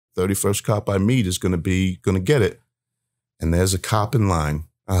31st cop I meet is going to get it. And there's a cop in line.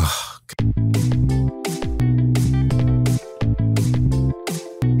 Oh,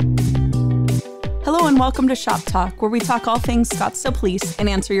 Hello and welcome to Shop Talk, where we talk all things Scottsdale Police and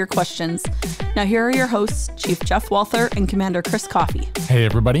answer your questions. Now here are your hosts, Chief Jeff Walther and Commander Chris Coffey. Hey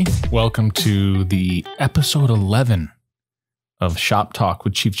everybody, welcome to the episode 11 of Shop Talk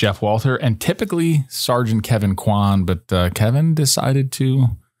with Chief Jeff Walther and typically Sergeant Kevin Kwan, but Kevin decided to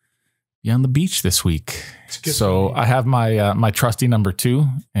be on the beach this week. So I have my trusty number 2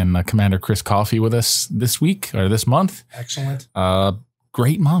 and Commander Chris Coffey with us this week or this month. Excellent.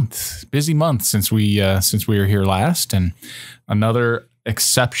 Great month, busy month since we were here last, and another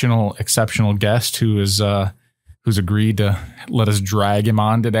exceptional guest who's agreed to let us drag him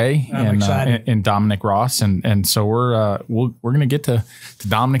on today. In Dominic Ross, and so we're gonna get to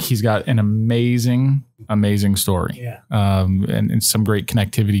Dominic. He's got an amazing story, and some great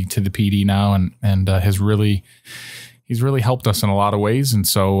connectivity to the PD now, and he's really helped us in a lot of ways. And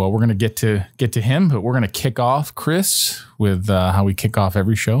so we're going to get to him, but we're going to kick off, Chris, with how we kick off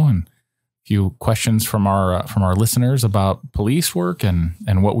every show, and a few questions from our listeners about police work and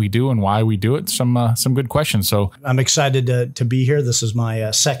what we do and why we do it. Some good questions. So I'm excited to be here. This is my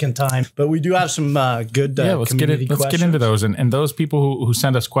second time, but we do have some good let's get into those. And those people who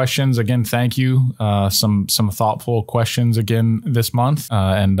send us questions, again, thank you. Some thoughtful questions again this month,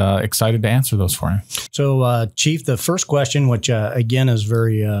 and excited to answer those for you. So, Chief, the first question, which again is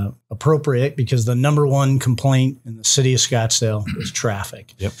very appropriate because the number one complaint in the city of Scottsdale is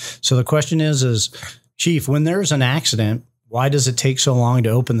traffic. Yep. So the question is, Chief, when there's an accident, why does it take so long to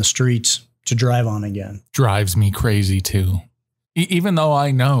open the streets to drive on again? Drives me crazy too. Even though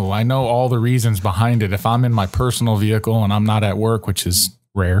I know all the reasons behind it. If I'm in my personal vehicle and I'm not at work, which is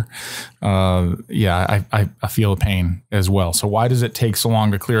rare, I feel a pain as well. So why does it take so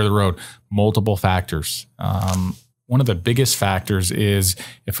long to clear the road? Multiple factors. One of the biggest factors is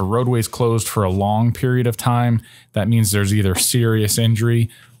if a roadway is closed for a long period of time, that means there's either serious injury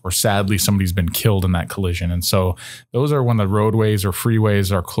or sadly somebody's been killed in that collision. And so those are when the roadways or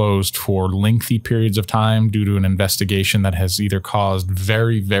freeways are closed for lengthy periods of time due to an investigation that has either caused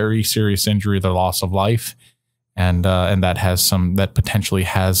very, very serious injury, the loss of life, and that potentially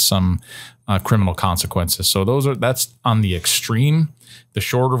has some criminal consequences. So that's on the extreme. The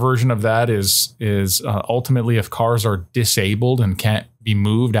shorter version of that is ultimately if cars are disabled and can't be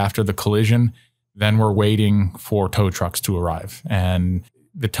moved after the collision, then we're waiting for tow trucks to arrive. And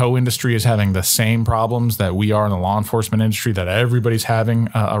the tow industry is having the same problems that we are in the law enforcement industry, that everybody's having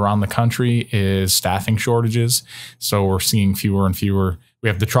around the country, is staffing shortages. So we're seeing fewer and fewer. We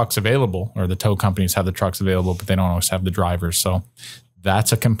have the trucks available, or the tow companies have the trucks available, but they don't always have the drivers. So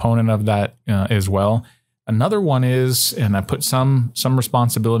that's a component of that as well. Another one is, and I put some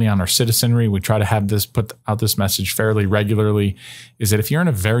responsibility on our citizenry. We try to have put out this message fairly regularly, is that if you're in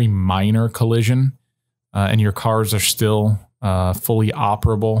a very minor collision and your cars are still fully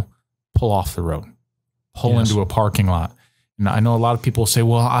operable, pull off the road, pull into a parking lot. And I know a lot of people say,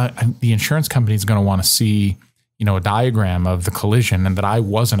 well, the insurance company is going to want to see, a diagram of the collision and that I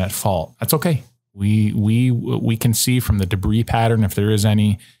wasn't at fault. That's okay. We can see from the debris pattern, if there is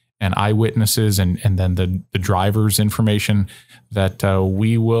any, and eyewitnesses and then the driver's information, that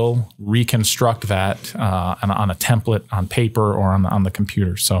we will reconstruct that on a template, on paper, or on the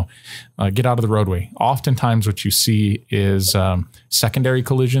computer. So get out of the roadway. Oftentimes what you see is secondary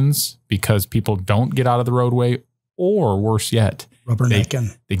collisions because people don't get out of the roadway, or worse yet,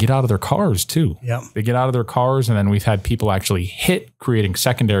 rubbernecking. They get out of their cars too. Yeah. They get out of their cars, and then we've had people actually hit, creating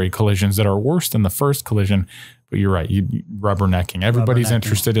secondary collisions that are worse than the first collision. But you're right, rubbernecking. Everybody's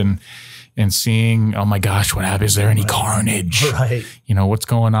interested in seeing, oh my gosh, what happened? Is there any carnage? Right. What's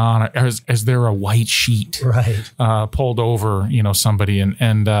going on? Is there a white sheet pulled over, somebody?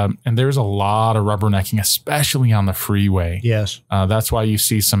 And there's a lot of rubbernecking, especially on the freeway. Yes. That's why you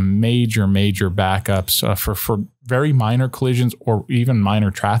see some major backups for very minor collisions or even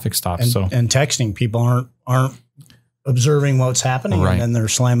minor traffic stops. And texting, people aren't observing what's happening, and then they're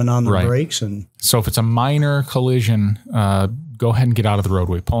slamming on their brakes. And so if it's a minor collision, go ahead and get out of the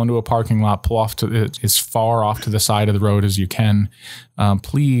roadway, pull into a parking lot, pull off to as far off to the side of the road as you can.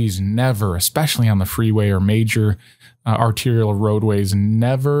 Please never, especially on the freeway or major arterial roadways,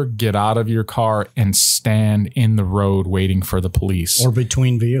 never get out of your car and stand in the road waiting for the police. Or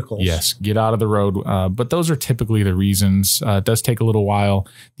between vehicles. Yes, get out of the road. But those are typically the reasons. It does take a little while.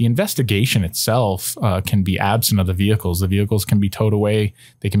 The investigation itself can be absent of the vehicles. The vehicles can be towed away.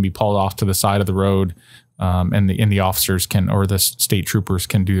 They can be pulled off to the side of the road. And the officers can, or the state troopers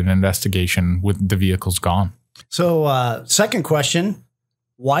can do an investigation with the vehicles gone. So second question,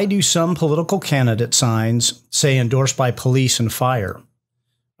 Why do some political candidate signs say endorsed by police and fire?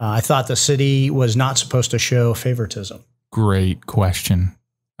 I thought the city was not supposed to show favoritism. Great question.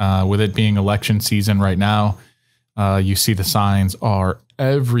 With it being election season right now, you see the signs are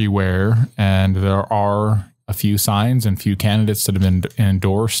everywhere, and there are a few signs and few candidates that have been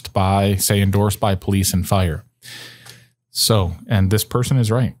endorsed by police and fire. So, and this person is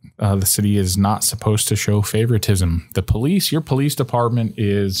right. The city is not supposed to show favoritism. Your police department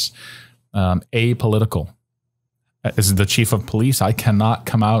is apolitical. As the chief of police, I cannot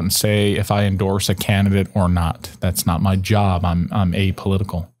come out and say if I endorse a candidate or not. That's not my job. I'm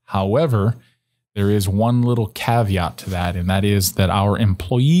apolitical. However, there is one little caveat to that, and that is that our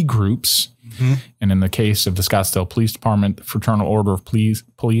employee groups, and in the case of the Scottsdale Police Department, the Fraternal Order of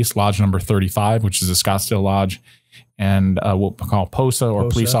Police, Lodge number 35, which is the Scottsdale Lodge, and what we call POSA, or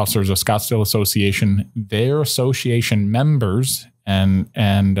Police Officers of Scottsdale Association, their association members and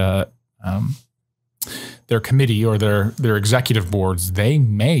their committee or their executive boards, they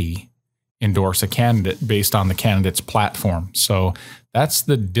may endorse a candidate based on the candidate's platform. So that's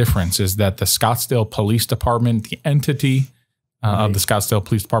the difference, is that the Scottsdale Police Department, the entity of the Scottsdale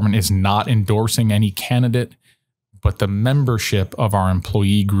Police Department, is not endorsing any candidate, but the membership of our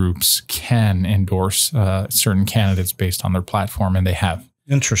employee groups can endorse certain candidates based on their platform, and they have.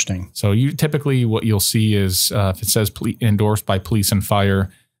 Interesting. So typically what you'll see is if it says endorsed by police and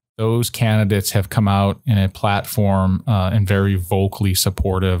fire, those candidates have come out in a platform and very vocally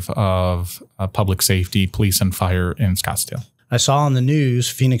supportive of public safety, police and fire in Scottsdale. I saw on the news,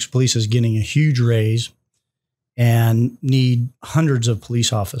 Phoenix Police is getting a huge raise and need hundreds of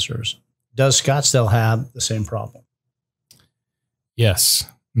police officers. Does Scottsdale have the same problem? Yes,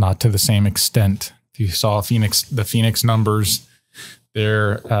 not to the same extent. If you saw the Phoenix numbers,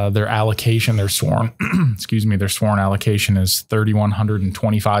 their allocation, their sworn, their sworn allocation is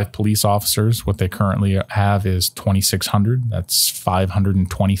 3,125 police officers. What they currently have is 2,600. That's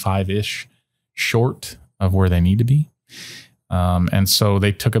 525-ish short of where they need to be. And so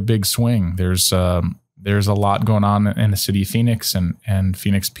they took a big swing. There's a lot going on in the city of Phoenix, and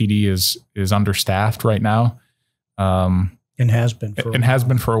Phoenix PD is understaffed right now. And has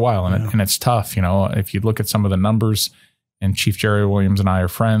been for a while. And it's tough. You know, if you look at some of the numbers, and Chief Jerry Williams and I are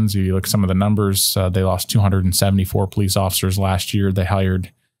friends, you look at some of the numbers, they lost 274 police officers last year. They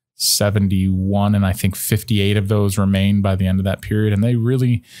hired 71, and I think 58 of those remained by the end of that period. And they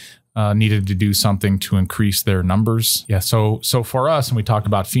really needed to do something to increase their numbers. Yeah. So for us, and we talked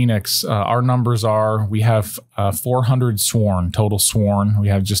about Phoenix, our numbers are, we have 400 total sworn. We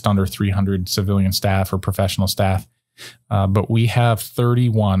have just under 300 civilian staff or professional staff. But we have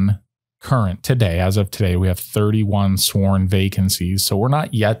 31 current today. As of today, we have 31 sworn vacancies. So we're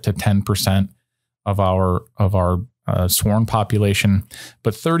not yet to 10% of our sworn population,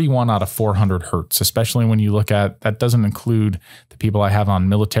 but 31 out of 400 hurts, especially when you look at, that doesn't include the people I have on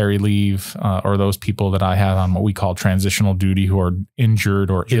military leave or those people that I have on what we call transitional duty who are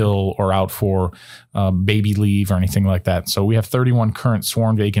injured or ill or out for baby leave or anything like that. So we have 31 current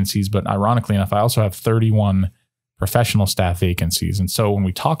sworn vacancies, but ironically enough, I also have 31 professional staff vacancies. And so when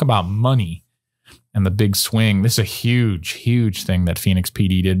we talk about money and the big swing, this is a huge, huge thing that Phoenix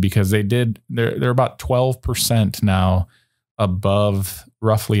PD did, because they're about 12% now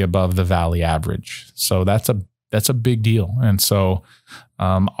roughly above the Valley average. So that's a big deal. And so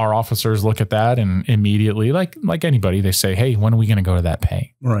our officers look at that and immediately, like anybody, they say, hey, when are we going to go to that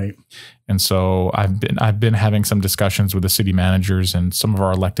pay? Right. And so I've been having some discussions with the city managers and some of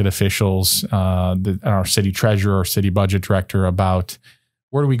our elected officials, our city treasurer, our city budget director, about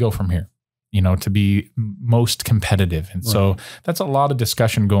where do we go from here, to be most competitive. And so that's a lot of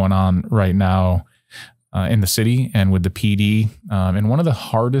discussion going on right now in the city and with the PD. And one of the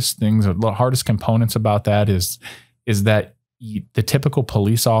hardest things, or the hardest components about that is that the typical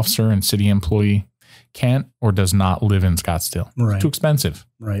police officer and city employee can't or does not live in Scottsdale. Right. It's too expensive.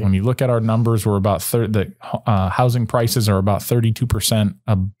 Right. When you look at our numbers, we're about the housing prices are about 32%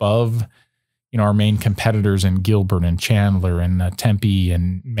 above, our main competitors in Gilbert and Chandler and Tempe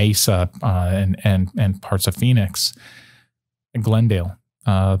and Mesa and parts of Phoenix and Glendale.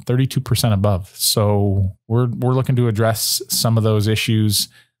 32% above. So we're looking to address some of those issues.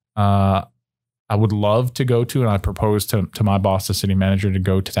 I would love to go to, and I proposed to my boss, the city manager, to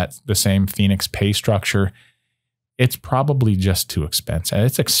go to the same Phoenix pay structure. It's probably just too expensive.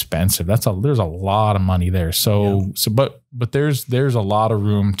 It's expensive. There's a lot of money there. But there's a lot of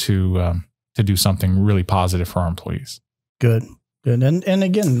room to do something really positive for our employees. Good. And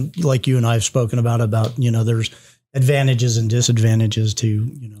again, like you and I have spoken about, there's advantages and disadvantages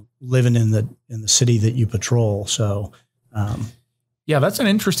to, living in the city that you patrol. So, Yeah, that's an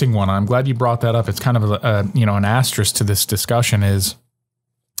interesting one. I'm glad you brought that up. It's kind of an asterisk to this discussion is,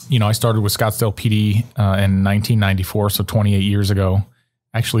 I started with Scottsdale PD in 1994, so 28 years ago.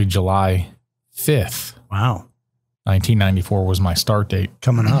 Actually, July 5th. Wow. 1994 was my start date.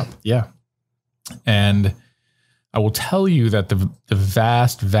 Coming up. Yeah. And I will tell you that the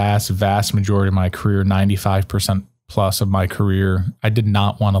vast majority of my career, 95% plus of my career, I did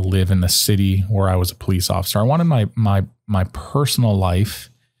not want to live in the city where I was a police officer. I wanted my personal life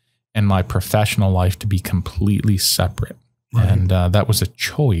and my professional life to be completely separate. Right. And that was a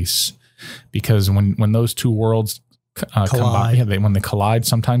choice because when those two worlds collide, when they collide,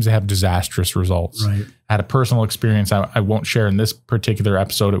 sometimes they have disastrous results. Right. I had a personal experience I won't share in this particular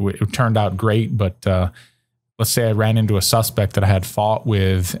episode. It turned out great, but let's say I ran into a suspect that I had fought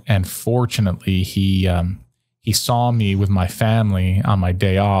with, and fortunately he saw me with my family on my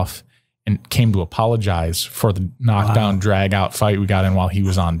day off and came to apologize for the knockdown, drag out fight we got in while he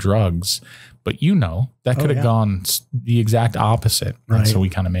was on drugs. But that could have gone the exact opposite. Right. And so we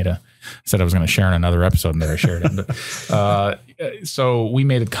kind of said I was going to share in another episode, and then I shared it. But so we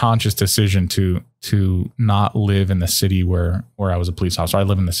made a conscious decision to not live in the city where I was a police officer. I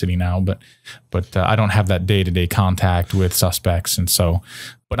live in the city now, but I don't have that day-to-day contact with suspects. And so,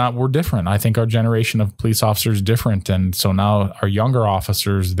 we're different. I think our generation of police officers is different. And so now our younger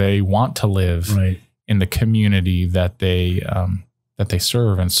officers, they want to live in the community that they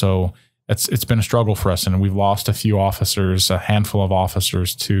serve. And so it's been a struggle for us, and we've lost a few officers, a handful of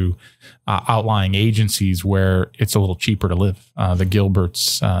officers to outlying agencies where it's a little cheaper to live, the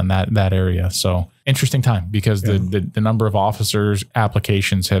Gilberts and that area. So interesting time because the number of officers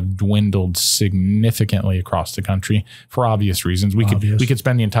applications have dwindled significantly across the country for obvious reasons. We could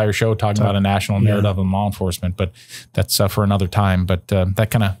spend the entire show talking about a national narrative in law enforcement, but that's for another time. But that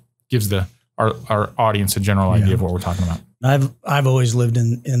kind of gives our audience a general idea of what we're talking about. I've always lived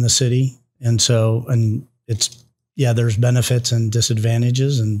in the city. And it's, there's benefits and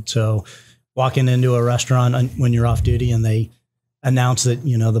disadvantages. And so walking into a restaurant when you're off duty and they announce that,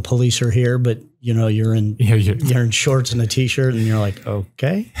 the police are here, but you're in shorts and a t-shirt and you're like,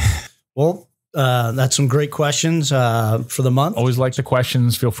 okay, well, that's some great questions for the month. Always like the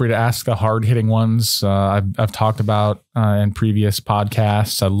questions. Feel free to ask the hard-hitting ones. I've talked about in previous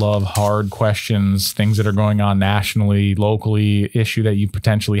podcasts. I love hard questions, things that are going on nationally, locally, issue that you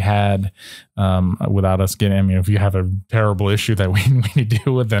potentially had without us getting. If you have a terrible issue that we need to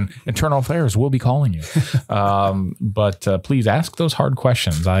deal with, then internal affairs will be calling you. But please ask those hard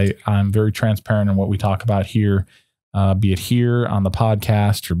questions. I'm very transparent in what we talk about here. Be it here on the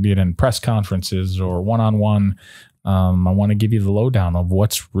podcast or be it in press conferences or one-on-one. I want to give you the lowdown of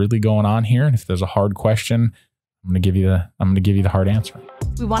what's really going on here. And if there's a hard question, I'm going to give you the hard answer.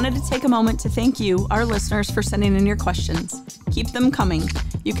 We wanted to take a moment to thank you, our listeners, for sending in your questions. Keep them coming.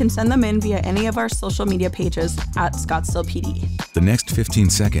 You can send them in via any of our social media pages at Scottsdale PD. The next 15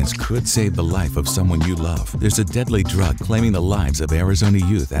 seconds could save the life of someone you love. There's a deadly drug claiming the lives of Arizona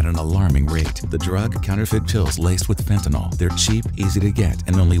youth at an alarming rate. The drug, counterfeit pills laced with fentanyl. They're cheap, easy to get,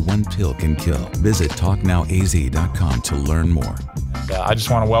 and only one pill can kill. Visit talknowaz.com to learn more. I just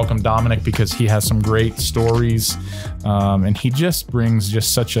want to welcome Dominic because he has some great stories, and he just brings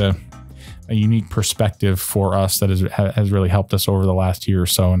such a unique perspective for us that has really helped us over the last year or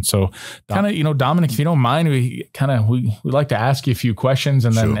so. And so Dominic, if you don't mind, we like to ask you a few questions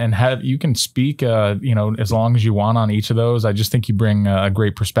and then and have you can speak as long as you want on each of those. I just think you bring a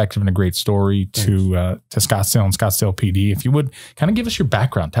great perspective and a great story to Scottsdale and Scottsdale PD. If you would kind of give us your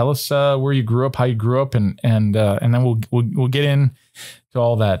background, tell us where you grew up, how you grew up, and then we'll get in to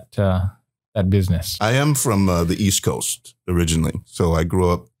all that business. I am from the East Coast originally. So I grew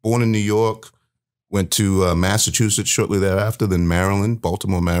up, born in New York, went to Massachusetts shortly thereafter, then Maryland,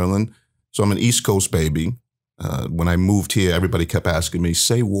 Baltimore, Maryland. So I'm an East Coast baby. When I moved here, everybody kept asking me,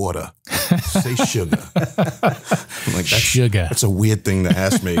 say water, say sugar. I'm like, sugar. That's a weird thing to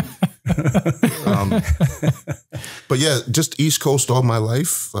ask me. But yeah, just East Coast all my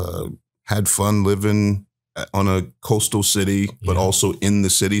life. Had fun living on a coastal city, but also in the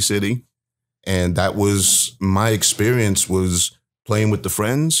city. And that was my experience, was playing with the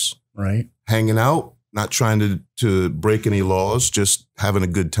friends, right? Hanging out, not trying to break any laws, just having a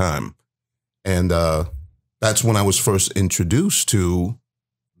good time. And that's when I was first introduced to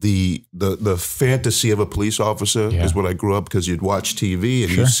the fantasy of a police officer is what I grew up, because you'd watch TV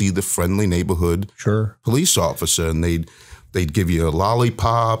and you see the friendly neighborhood police officer, and they'd give you a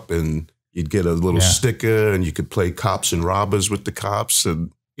lollipop and you'd get a little sticker and you could play cops and robbers with the cops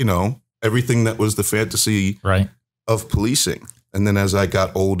and, everything that was the fantasy of policing. And then as I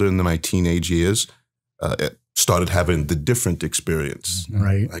got older into my teenage years, started having the different experience.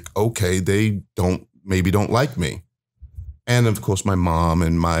 Right. Like, okay, they maybe don't like me. And of course, my mom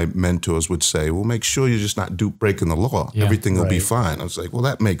and my mentors would say, well, make sure you're just not breaking the law. Yeah, everything will be fine. I was like, well,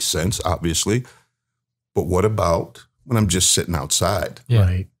 that makes sense, obviously. But what about when I'm just sitting outside? Yeah.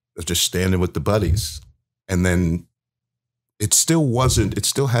 Right. Just standing with the buddies. And then it still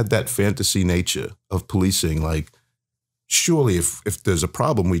had that fantasy nature of policing. Like, surely if there's a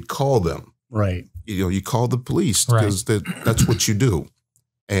problem, we'd call them. Right. You know, you call the police because that's what you do.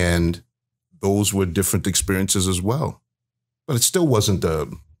 And those were different experiences as well. But it still wasn't a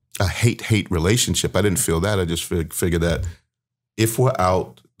hate relationship. I didn't feel that. I just figured that if we're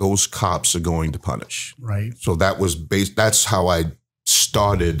out, those cops are going to punish. Right. So that's how I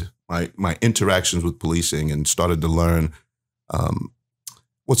started my interactions with policing and started to learn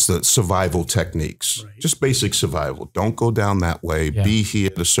what's the survival techniques. Right. Just basic survival. Don't go down that way. Yeah. Be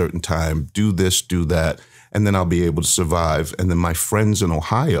here at a certain time. Do this, do that. And then I'll be able to survive. And then my friends in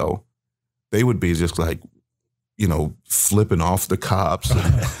Ohio, they would be just like, you know, flipping off the cops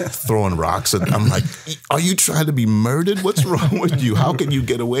and throwing rocks. And I'm like, are you trying to be murdered? What's wrong with you? How can you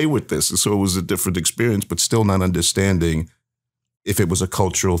get away with this? And so it was a different experience, but still not understanding if it was a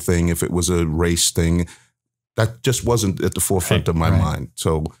cultural thing, if it was a race thing. That just wasn't at the forefront of my mind.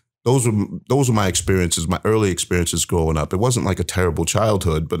 So those were my experiences, my early experiences growing up. It wasn't like a terrible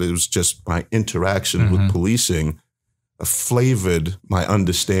childhood, but it was just my interaction with policing flavored my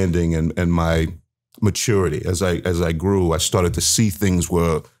understanding and my maturity. As I grew, I started to see things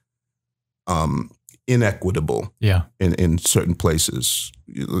were inequitable. Yeah. In certain places,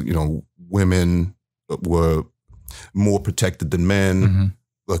 you know, women were more protected than men.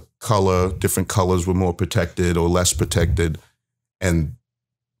 The different colors were more protected or less protected, and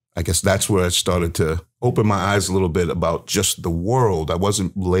I guess that's where I started to open my eyes a little bit about just the world. I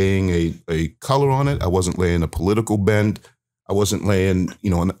wasn't laying a color on it. I wasn't laying a political bend. I wasn't laying, you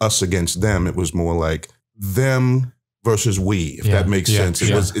know, an us against them. It was more like them versus we, if that makes sense.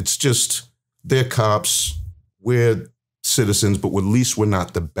 It's just they're cops, we're citizens, but at least we're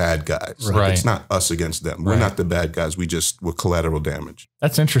not the bad guys. Right. It's not us against them. We're not the bad guys. We're collateral damage.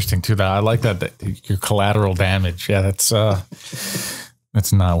 That's interesting too. I like that your collateral damage. Yeah, that's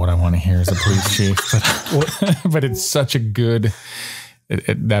not what I want to hear as a police chief, but it's such a good.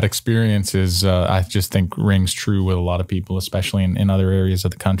 That experience is, I just think, rings true with a lot of people, especially in other areas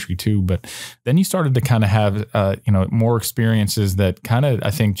of the country too. But then you started to kind of have, more experiences that kind of, I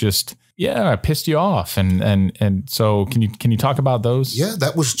think, just pissed you off, and so can you talk about those? Yeah,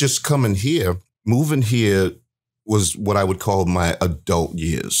 that was just coming here. Moving here was what I would call my adult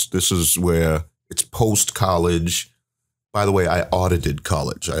years. This is where it's post college. By the way, I audited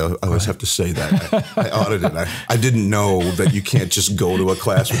college. I always have to say that. I audited. I didn't know that you can't just go to a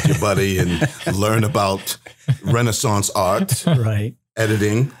class with your buddy and learn about Renaissance art,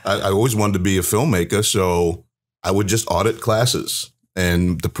 editing. I always wanted to be a filmmaker, so I would just audit classes.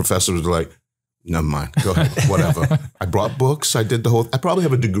 And the professor was like, never mind, go ahead, whatever. I brought books. I did I probably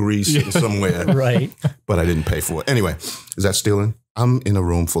have a degree sitting somewhere. But I didn't pay for it. Anyway, is that stealing? I'm in a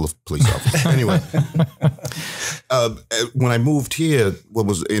room full of police officers. Anyway, when I moved here, what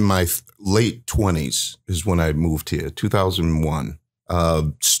was in my late 20s is when I moved here, 2001.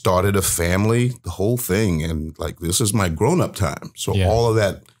 Started a family, the whole thing. And like, this is my grown-up time. So all of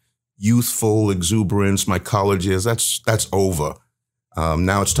that youthful exuberance, my college years, that's over.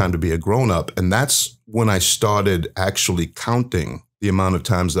 Now it's time to be a grown-up. And that's when I started actually counting the amount of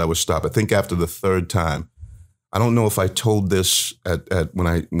times that I was stopped. I think after the third time. I don't know if I told this when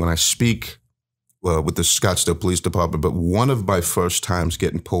I speak with the Scottsdale Police Department, but one of my first times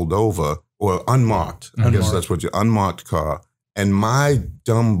getting pulled over, or unmarked, I guess that's what unmarked car, and my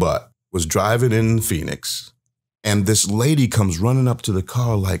dumb butt was driving in Phoenix, and this lady comes running up to the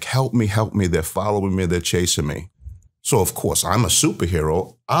car like, help me, they're following me, they're chasing me. So of course, I'm a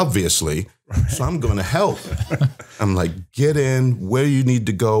superhero, obviously, so I'm going to help. I'm like, get in, where you need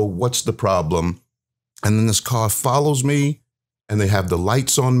to go, what's the problem? And then this car follows me, and they have the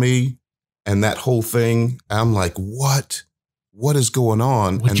lights on me, and that whole thing. I'm like, what? What is going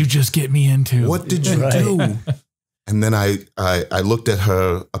on? What'd you just get me into? What did you do? And then I looked at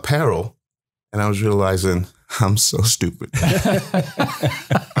her apparel, and I was realizing, I'm so stupid.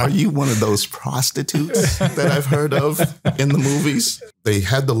 Are you one of those prostitutes that I've heard of in the movies? They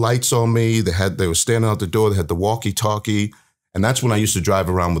had the lights on me. They were standing out the door. They had the walkie-talkie. And that's when I used to drive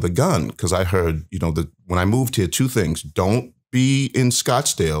around with a gun, because I heard, when I moved here, two things. Don't be in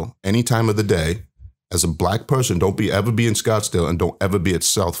Scottsdale any time of the day. As a black person, don't ever be in Scottsdale, and don't ever be at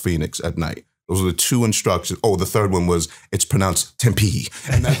South Phoenix at night. Those were the 2 instructions. Oh, the third one was, it's pronounced Tempe.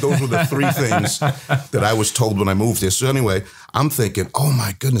 And those were the 3 things that I was told when I moved here. So anyway, I'm thinking, oh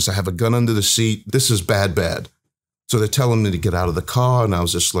my goodness, I have a gun under the seat. This is bad. So they're telling me to get out of the car. And I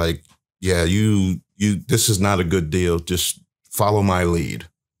was just like, yeah, this is not a good deal. Just follow my lead.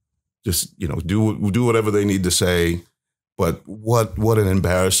 Just, do whatever they need to say. But what an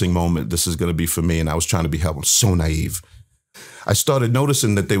embarrassing moment this is going to be for me. And I was trying to be helpful. I'm so naive. I started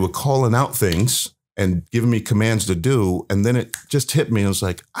noticing that they were calling out things and giving me commands to do. And then it just hit me. I was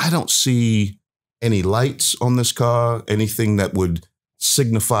like, I don't see any lights on this car, anything that would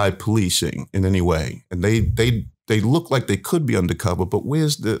signify policing in any way. And they look like they could be undercover, but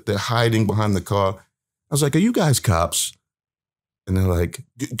where's they're hiding behind the car. I was like, are you guys cops? And they're like,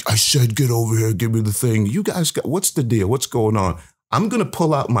 I said, get over here, give me the thing. You guys, what's the deal? What's going on? I'm going to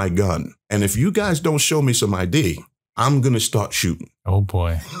pull out my gun. And if you guys don't show me some ID, I'm going to start shooting. Oh,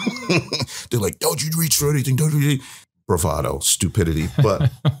 boy. They're like, don't you reach for anything. Don't you? Bravado, stupidity.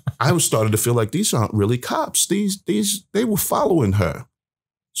 But I was starting to feel like these aren't really cops. They were following her.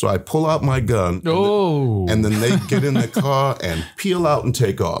 So I pull out my gun. And then they get in the car and peel out and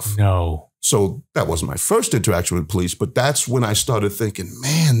take off. No. So that wasn't my first interaction with police, but that's when I started thinking,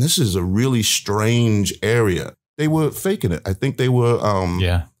 man, this is a really strange area. They were faking it. I think they were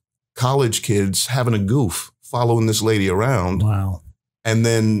college kids having a goof, following this lady around. Wow. And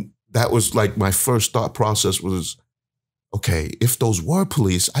then that was like my first thought process was, okay, if those were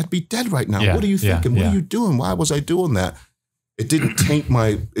police, I'd be dead right now. What are you thinking? What are you doing? Why was I doing that? It didn't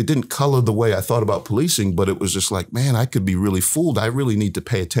it didn't color the way I thought about policing, but it was just like, man, I could be really fooled. I really need to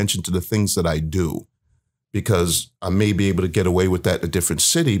pay attention to the things that I do because I may be able to get away with that in a different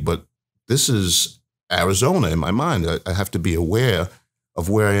city, but this is Arizona in my mind. I have to be aware of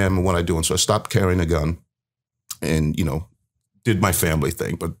where I am and what I do. And so I stopped carrying a gun and, did my family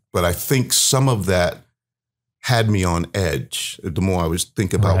thing. But I think some of that had me on edge. The more I was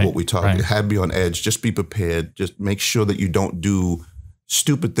thinking about what we talked about, it had me on edge. Just be prepared. Just make sure that you don't do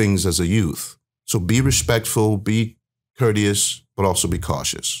stupid things as a youth. So be respectful, be courteous, but also be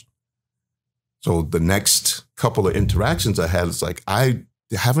cautious. So the next couple of interactions I had, it's like,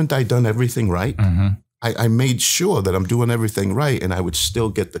 haven't I done everything right? Mm-hmm. I made sure that I'm doing everything right, and I would still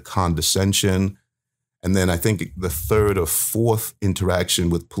get the condescension. And then I think the 3rd or 4th interaction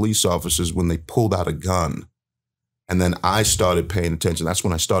with police officers when they pulled out a gun. And then I started paying attention. That's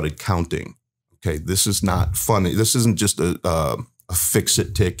when I started counting. Okay, this is not funny. This isn't just a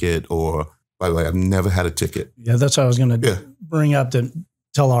fix-it ticket or, by the way, I've never had a ticket. Yeah, that's what I was going to bring up to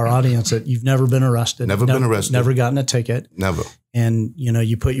tell our audience that you've never been arrested. Never been arrested. Never gotten a ticket. Never. And,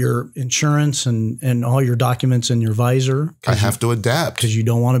 you put your insurance and all your documents in your visor. I have to adapt. Because you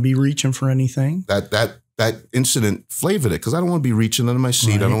don't want to be reaching for anything. That incident flavored it because I don't want to be reaching under my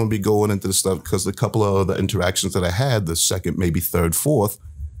seat. Right. I don't want to be going into the stuff because the couple of other interactions that I had, the 2nd, maybe 3rd, 4th,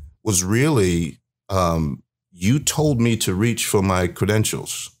 was really, you told me to reach for my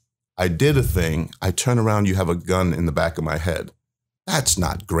credentials. I did a thing. I turn around, you have a gun in the back of my head. That's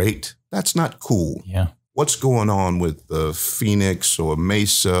not great. That's not cool. Yeah. What's going on with Phoenix or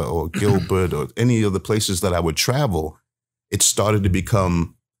Mesa or Gilbert or any of the places that I would travel? It started to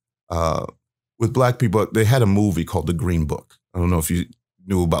become... with Black people, they had a movie called The Green Book. I don't know if you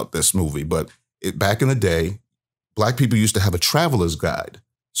knew about this movie, but back in the day, Black people used to have a traveler's guide.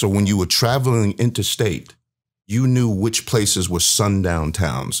 So when you were traveling interstate, you knew which places were sundown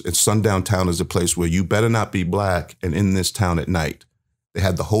towns. And sundown town is a place where you better not be Black and in this town at night. They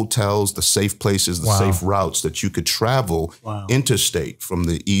had the hotels, the safe places, the safe routes that you could travel interstate from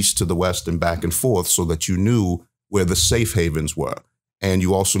the east to the west and back and forth so that you knew where the safe havens were. And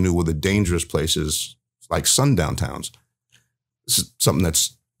you also knew where the dangerous places, like sundown towns. This is something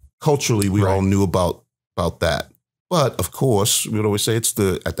that's culturally we all knew about that. But of course, we would always say it's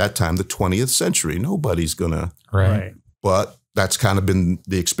at that time, the 20th century. Nobody's gonna. Right. But that's kind of been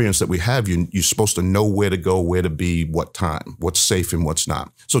the experience that we have. You're supposed to know where to go, where to be, what time, what's safe and what's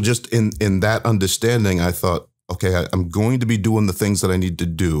not. So just in that understanding, I thought, okay, I'm going to be doing the things that I need to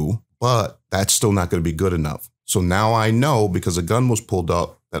do, but that's still not going to be good enough. So now I know, because a gun was pulled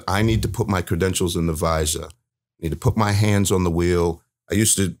up, that I need to put my credentials in the visor. I need to put my hands on the wheel. I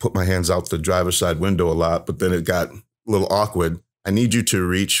used to put my hands out the driver's side window a lot, but then it got a little awkward. I need you to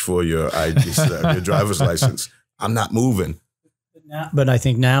reach for your ID, your driver's license. I'm not moving. But I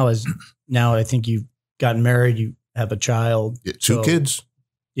think now I think you've gotten married, you have a child. Yeah, two kids.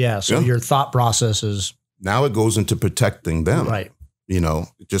 Yeah. So your thought process is. Now it goes into protecting them. Right.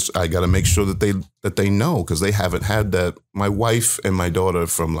 I got to make sure that they know, because they haven't had that. My wife and my daughter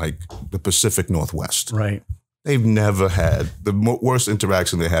from like the Pacific Northwest. Right. They've never had, the worst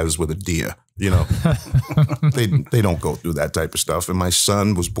interaction they had is with a deer. You know, they don't go through that type of stuff. And my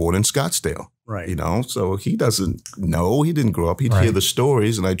son was born in Scottsdale, Right. you know, so he doesn't know. He didn't grow up. He'd hear the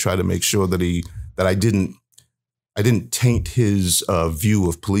stories, and I try to make sure that I didn't taint his view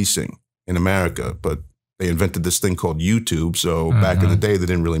of policing in America. But they invented this thing called YouTube. So back in the day, they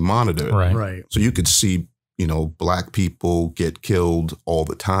didn't really monitor it. Right. So you could see, you know, black people get killed all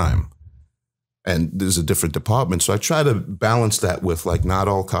the time. And there's a different department. So I try to balance that with, like, not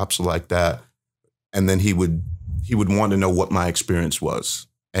all cops are like that. And then he would want to know what my experience was.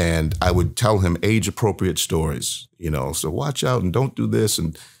 And I would tell him age appropriate stories, you know, so watch out and don't do this.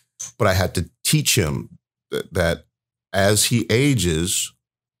 But I had to teach him that as he ages,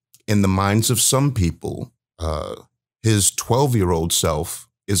 in the minds of some people, his 12-year-old self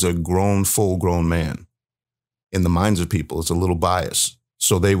is a grown, full-grown man. In the minds of people, it's a little biased.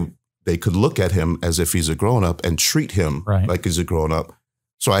 So they could look at him as if he's a grown-up and treat him like he's a grown-up.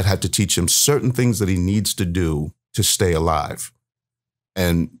 So I'd have to teach him certain things that he needs to do to stay alive.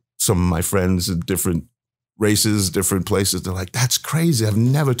 And some of my friends in different races, different places, they're like, that's crazy. I've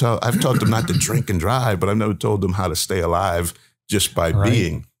taught them not to drink and drive, but I've never told them how to stay alive just by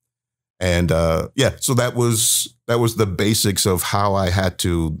being. And so that was the basics of how I had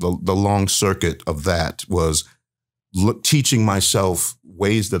to, the long circuit of that was teaching myself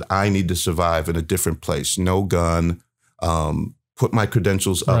ways that I need to survive in a different place. No gun, put my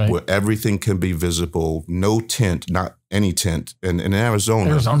credentials up where everything can be visible, no tint, not any tint. And in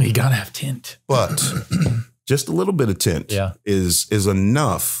Arizona, you gotta have tint. But just a little bit of tint is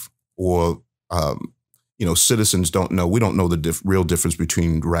enough. Or, you know, citizens don't know. We don't know the real difference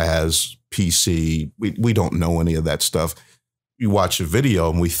between RAS, PC. We don't know any of that stuff. You watch a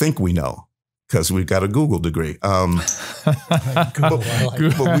video and we think we know, because we've got a Google degree. But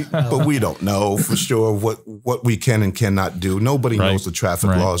we don't know for sure what we can and cannot do. Nobody knows the traffic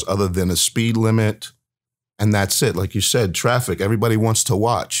laws other than a speed limit. And that's it. Like you said, traffic, everybody wants to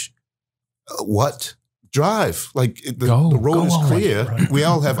watch. What? Drive. Like the road is clear. We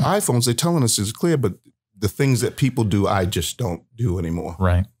all have iPhones. They're telling us it's clear, but the things that people do, I just don't do anymore.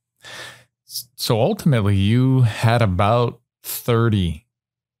 Right. So ultimately, you had about 30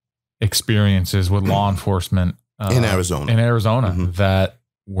 experiences with law enforcement in Arizona that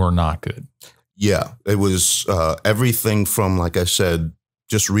were not good. Yeah, it was everything from, like I said,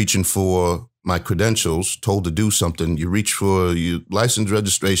 just reaching for my credentials, told to do something. You reach for your license,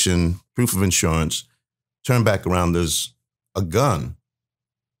 registration, proof of insurance, turn back around, there's a gun.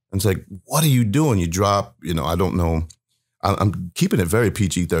 And it's like, what are you doing? You drop, you know, I don't know. I'm keeping it very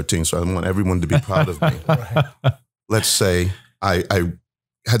PG-13, so I want everyone to be proud of me. Let's say I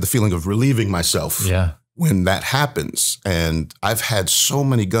had the feeling of relieving myself when that happens. And I've had so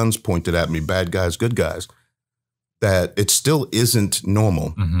many guns pointed at me, bad guys, good guys, that it still isn't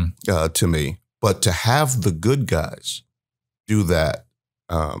normal to me. But to have the good guys do that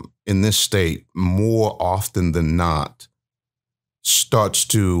in this state more often than not starts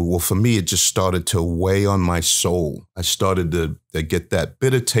to, well, for me, it just started to weigh on my soul. I started to get that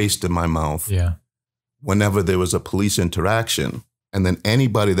bitter taste in my mouth whenever there was a police interaction. And then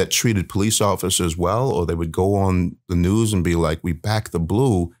anybody that treated police officers well, or they would go on the news and be like, we back the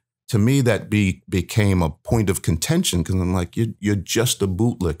blue. To me, that became a point of contention, because I'm like, you're just a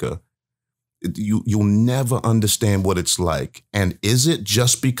bootlicker. You'll never understand what it's like. And is it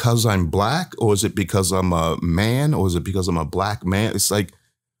just because I'm black, or is it because I'm a man, or is it because I'm a black man? It's like,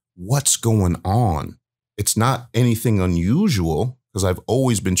 what's going on? It's not anything unusual, because I've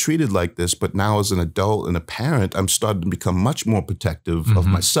always been treated like this. But now as an adult and a parent, I'm starting to become much more protective of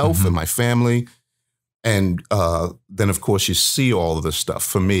myself and my family. And then, of course, you see all of this stuff.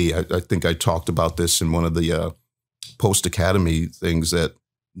 For me, I think I talked about this in one of the post-academy things, that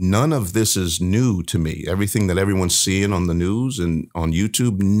none of this is new to me. Everything that everyone's seeing on the news and on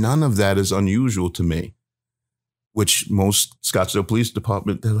YouTube, none of that is unusual to me, which most Scottsdale Police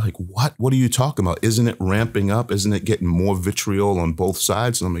Department, they're like, what? What are you talking about? Isn't it ramping up? Isn't it getting more vitriol on both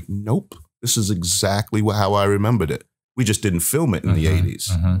sides? And I'm like, nope, this is exactly how I remembered it. We just didn't film it in the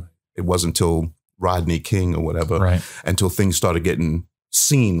 80s. It wasn't until Rodney King or whatever, until things started getting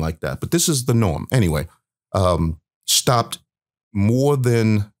seen like that. But this is the norm. Anyway, stopped more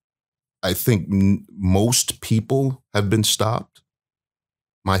than I think most people have been stopped.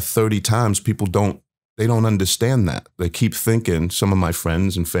 My 30 times, people don't understand that. They keep thinking, some of my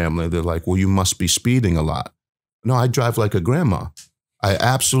friends and family, they're like, well, you must be speeding a lot. No, I drive like a grandma. I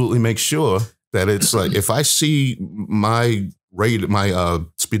absolutely make sure that it's like, if I see my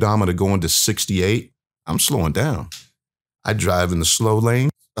speedometer going to 68, I'm slowing down. I drive in the slow lane.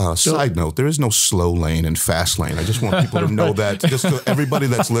 Side note, there is no slow lane and fast lane. I just want people to know that. Just to everybody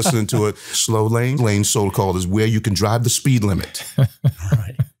that's listening to it, slow lane so-called, is where you can drive the speed limit.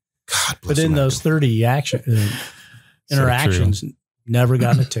 Right. God bless But in America. those 30 interactions, never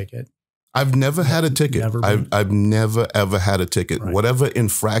got a ticket. I've never had a ticket. Never been. I've never, ever had a ticket. Right. Whatever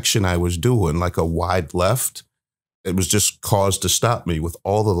infraction I was doing, like a wide left, it was just cause to stop me with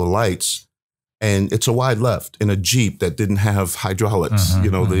all of the lights. And it's a wide left in a Jeep that didn't have hydraulics,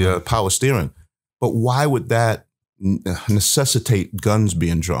 the power steering. But why would that necessitate guns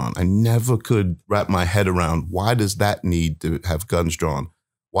being drawn? I never could wrap my head around, why does that need to have guns drawn?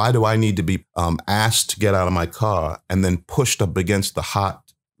 Why do I need to be asked to get out of my car and then pushed up against the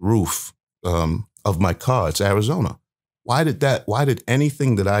hot roof of my car? It's Arizona. Why did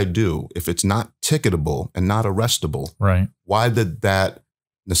anything that I do, if it's not ticketable and not arrestable, Right. why did that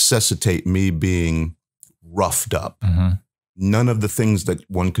necessitate me being roughed up? Mm-hmm. None of the things that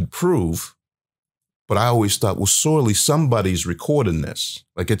one could prove. But I always thought, well, surely somebody's recording this.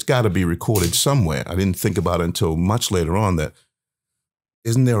 Like, it's got to be recorded somewhere. I didn't think about it until much later on that,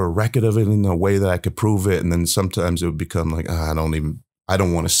 isn't there a record of it in a way that I could prove it? And then sometimes it would become like, I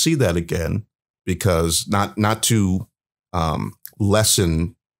don't want to see that again, because not to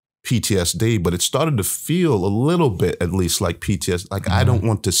lessen PTSD, but it started to feel a little bit, at least, like PTSD. Like, I don't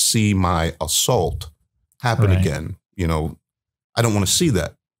want to see my assault happen Right. again. I don't want to see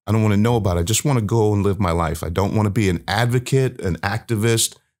that. I don't want to know about it. I just want to go and live my life. I don't want to be an advocate, an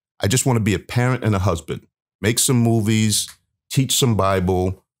activist. I just want to be a parent and a husband, make some movies, teach some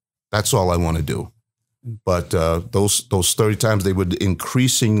Bible. That's all I want to do. But those 30 times, they would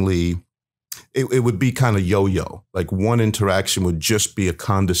increasingly, it would be kind of yo-yo. Like, one interaction would just be a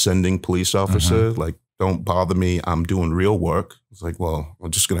condescending police officer, like, don't bother me, I'm doing real work. It's like, well,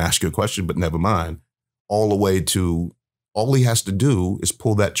 I'm just going to ask you a question, but never mind. All the way to, all he has to do is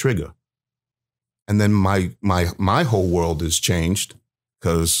pull that trigger. And then my whole world is changed,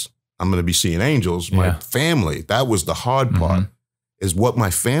 because I'm going to be seeing angels. My family, that was the hard part, is what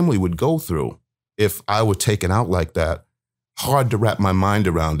my family would go through if I were taken out like that. Hard to wrap my mind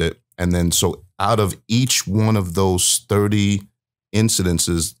around it. And then, so out of each one of those 30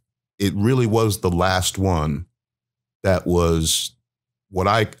 incidences, it really was the last one that was what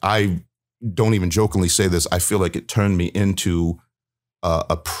I don't even jokingly say this. I feel like it turned me into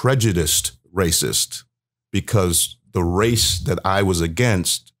a prejudiced racist, because the race that I was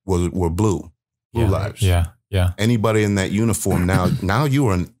against were blue lives. Yeah. Anybody in that uniform now you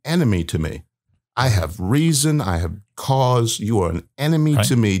are an enemy to me. I have reason, I have cause. You are an enemy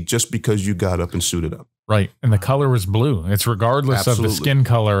to me just because you got up and suited up. Right. And the color was blue. It's regardless of the skin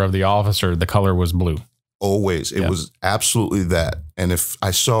color of the officer, the color was blue. Always. It was absolutely that. And if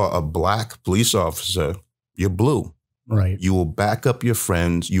I saw a black police officer, you're blue. Right. You will back up your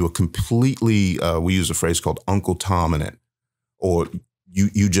friends. You are completely, we use a phrase called Uncle Tom in it. Or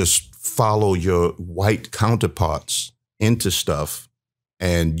you just follow your white counterparts into stuff,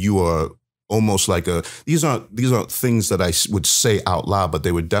 and you are almost like these aren't things that I would say out loud, but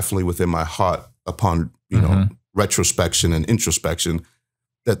they were definitely within my heart upon, retrospection and introspection,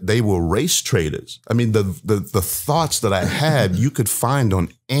 that they were race traders. I mean, the thoughts that I had, you could find on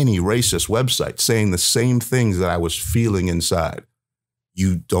any racist website, saying the same things that I was feeling inside.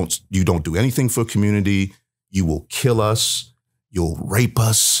 You don't do anything for community. You will kill us. You'll rape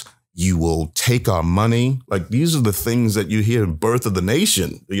us. You will take our money. Like, these are the things that you hear in Birth of the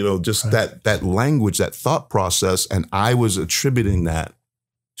Nation, just that language, that thought process. And I was attributing that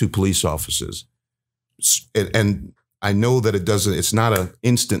to police officers. And I know that it's not an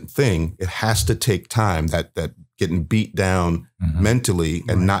instant thing. It has to take time, that getting beat down mentally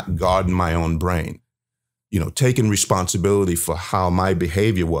and not guarding my own brain. Taking responsibility for how my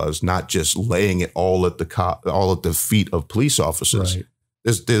behavior was, not just laying it all at the feet of police officers. Right.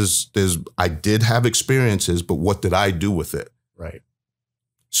 I did have experiences, but what did I do with it? Right.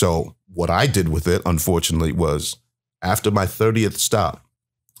 So what I did with it, unfortunately, was after my 30th stop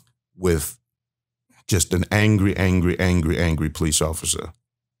with just an angry police officer,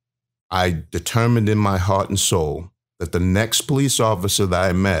 I determined in my heart and soul that the next police officer that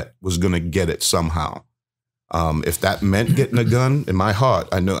I met was going to get it somehow. If that meant getting a gun, in my heart,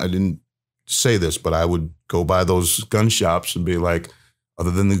 I know I didn't say this, but I would go by those gun shops and be like, other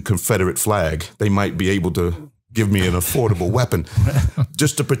than the Confederate flag, they might be able to give me an affordable weapon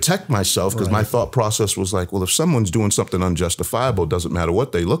just to protect myself. Because my thought process was like, well, if someone's doing something unjustifiable, it doesn't matter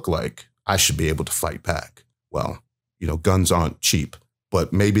what they look like, I should be able to fight back. Well, guns aren't cheap,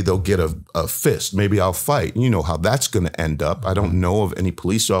 but maybe they'll get a fist. Maybe I'll fight. You know how that's going to end up. I don't know of any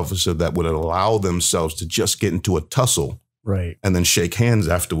police officer that would allow themselves to just get into a tussle Right. and then shake hands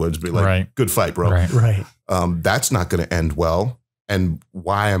afterwards, be like, good fight, bro. Right. That's not going to end well. And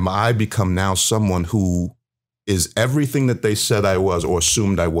why am I become now someone who is everything that they said I was or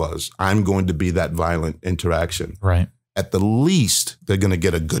assumed I was? I'm going to be that violent interaction. Right. At the least, they're going to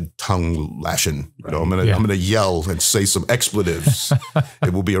get a good tongue lashing. You know, I'm going to yell and say some expletives.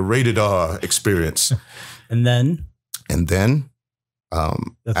 It will be a rated R experience. And then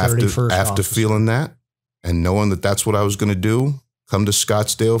after feeling that and knowing that that's what I was going to do, come to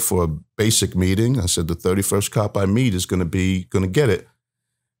Scottsdale for a basic meeting. I said the 31st cop I meet is going to get it.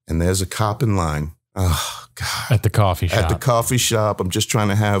 And there's a cop in line. Oh God! At the coffee shop. At the coffee shop. I'm just trying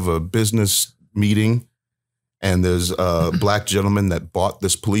to have a business meeting. And there's a black gentleman that bought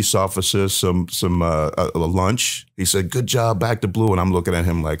this police officer some lunch. He said, "Good job, back to blue." And I'm looking at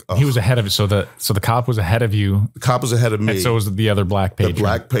him like, oh. He was ahead of it. So the cop was ahead of you. The cop was ahead of me. And so was the other black patron. The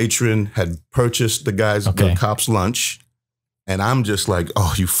black patron had purchased the cop's lunch. And I'm just like,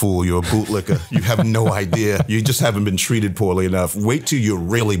 oh, you fool, you're a bootlicker. You have no idea. You just haven't been treated poorly enough. Wait till you're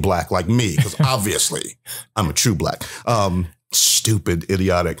really black like me, because obviously I'm a true black. Stupid,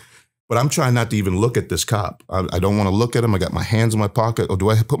 idiotic. But I'm trying not to even look at this cop. I don't want to look at him. I got my hands in my pocket. Or do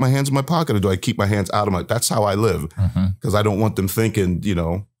I put my hands in my pocket or do I keep my hands out of my? That's how I live. Because I don't want them thinking,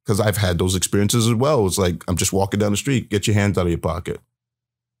 because I've had those experiences as well. It's like, I'm just walking down the street. Get your hands out of your pocket.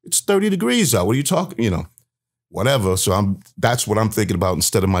 It's 30 degrees out. What are you talking? Whatever. So that's what I'm thinking about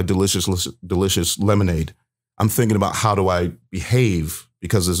instead of my delicious lemonade. I'm thinking about how do I behave?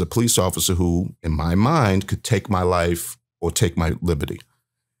 Because there's a police officer who, in my mind, could take my life or take my liberty.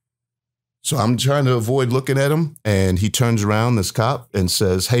 So I'm trying to avoid looking at him, and he turns around, this cop, and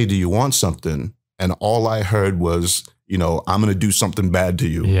says, "Hey, do you want something?" And all I heard was, I'm going to do something bad to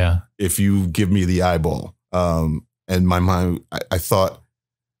you if you give me the eyeball. And my mind, I thought,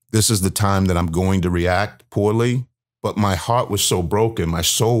 this is the time that I'm going to react poorly. But my heart was so broken. My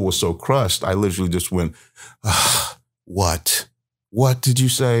soul was so crushed. I literally just went, what? What did you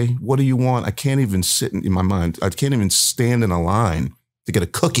say? What do you want? I can't even sit in my mind. I can't even stand in a line to get a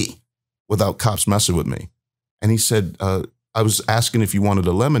cookie without cops messing with me. And he said, I was asking if you wanted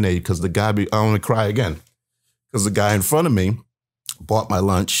a lemonade because the guy, I want to cry again, because the guy in front of me bought my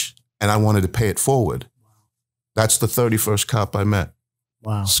lunch and I wanted to pay it forward. That's the 31st cop I met.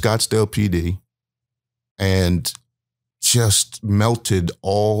 Wow. Scottsdale PD. And just melted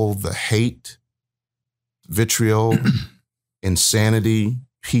all the hate, vitriol, insanity,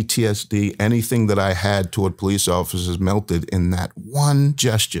 PTSD, anything that I had toward police officers melted in that one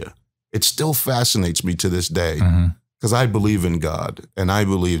gesture. It still fascinates me to this day because I believe in God, and I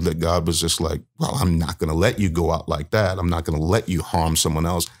believe that God was just like, well, I'm not going to let you go out like that. I'm not going to let you harm someone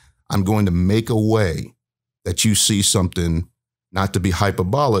else. I'm going to make a way that you see something, not to be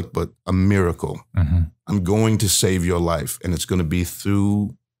hyperbolic, but a miracle. I'm going to save your life, and it's going to be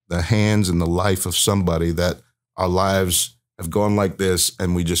through the hands and the life of somebody that our lives have gone like this,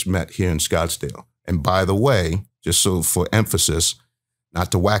 and we just met here in Scottsdale. And by the way, just so for emphasis,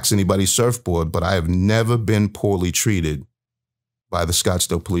 not to wax anybody's surfboard, but I have never been poorly treated by the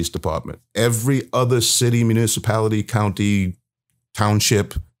Scottsdale Police Department. Every other city, municipality, county,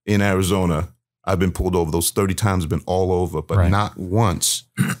 township in Arizona, I've been pulled over. Those 30 times have been all over, but not once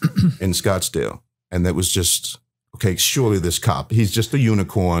in Scottsdale. And that was just, okay, surely this cop, he's just a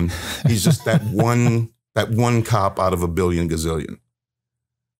unicorn. He's just that one cop out of a billion gazillion.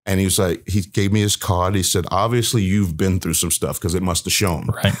 And he was like, he gave me his card. He said, obviously you've been through some stuff because it must have shown.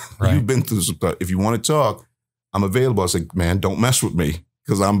 Right. You've been through some stuff. If you want to talk, I'm available. I was like, man, don't mess with me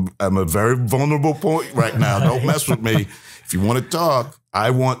because I'm a very vulnerable point right now. Don't mess with me. If you want to talk,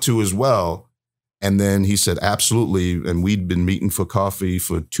 I want to as well. And then he said, absolutely. And we'd been meeting for coffee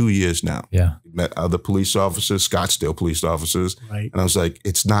for 2 years now. Yeah. We met other police officers, Scottsdale police officers. Right. And I was like,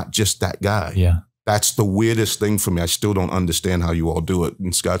 it's not just that guy. Yeah. That's the weirdest thing for me. I still don't understand how you all do it in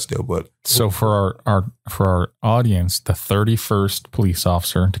Scottsdale. But so for our audience, the 31st police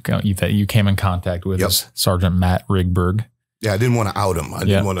officer that you came in contact with is Sergeant Matt Rigberg. Yeah, I didn't want to out him. I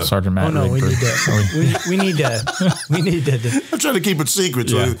didn't want to. Sergeant Matt Rigberg. We need to. I'm trying to keep it secret.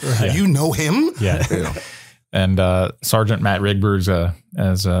 So you know him? Yeah. And Sergeant Matt Rigberg's a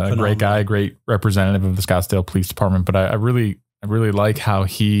great guy, great representative of the Scottsdale Police Department. But I really like how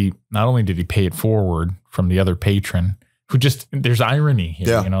he, not only did he pay it forward from the other patron, who just, there's irony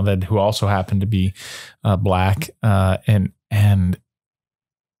here, that who also happened to be black. And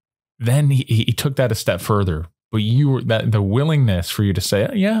then he took that a step further. But the willingness for you to say,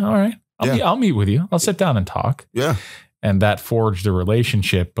 all right, I'll meet with you. I'll sit down and talk. Yeah. And that forged a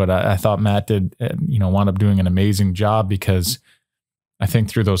relationship. But I thought Matt did, wound up doing an amazing job because I think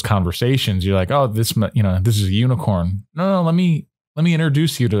through those conversations, you're like, oh, this is a unicorn. No, let me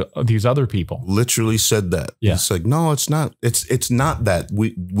introduce you to these other people. Literally said that. Yeah. It's like, no, it's not. It's not that.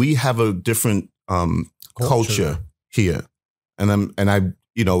 We have a different culture here. And I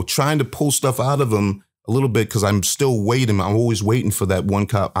trying to pull stuff out of him a little bit because I'm still waiting. I'm always waiting for that one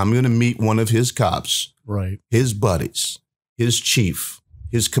cop. I'm going to meet one of his cops, right? His buddies, his chief,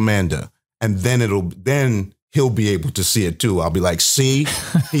 his commander, and then he'll be able to see it too. I'll be like, see,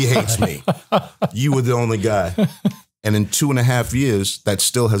 he hates me. You were the only guy. And in 2.5 years, that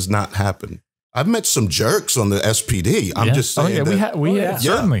still has not happened. I've met some jerks on the SPD. I'm just saying.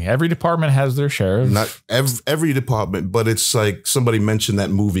 Certainly. Every department has their share of. Not every department, but it's like somebody mentioned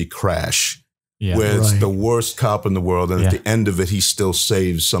that movie Crash, where it's the worst cop in the world. And at the end of it, he still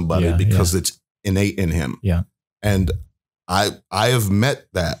saves somebody because it's innate in him. Yeah. And I have met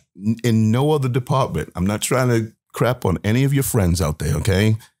that in no other department. I'm not trying to crap on any of your friends out there, okay?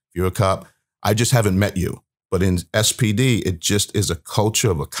 If you're a cop, I just haven't met you. But in SPD, it just is a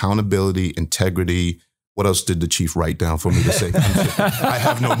culture of accountability, integrity. What else did the chief write down for me to say? I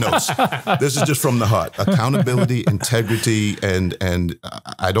have no notes. This is just from the heart. Accountability, integrity, and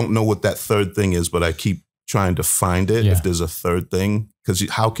I don't know what that third thing is, but I keep trying to find it if there's a third thing. Because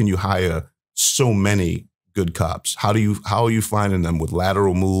how can you hire so many good cops? How are you finding them with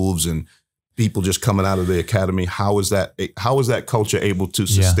lateral moves and people just coming out of the academy? How is that culture able to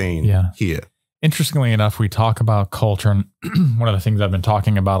sustain here? Interestingly enough, we talk about culture, and one of the things I've been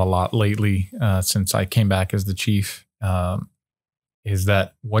talking about a lot lately since I came back as the chief is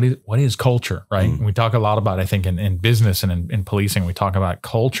that what is culture, right? Mm. We talk a lot about, I think, in business and in policing, we talk about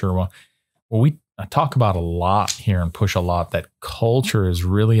culture. Well, I talk about a lot here and push a lot that culture is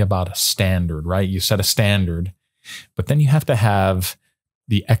really about a standard, right? You set a standard, but then you have to have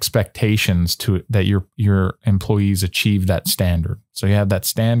the expectations that your employees achieve that standard. So you have that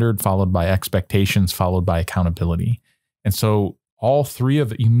standard followed by expectations, followed by accountability. And so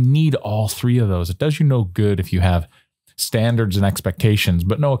you need all three of those. It does you no good if you have standards and expectations,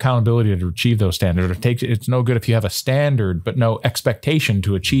 but no accountability to achieve those standards. It's no good if you have a standard, but no expectation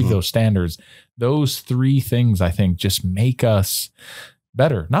to achieve those standards. Those three things, I think, just make us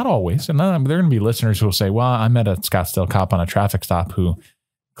better. Not always. And there are going to be listeners who will say, well, I met a Scottsdale cop on a traffic stop who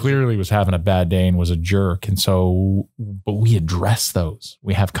clearly was having a bad day and was a jerk. And so, but we address those.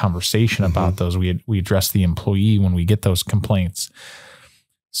 We have conversation about those. We address the employee when we get those complaints.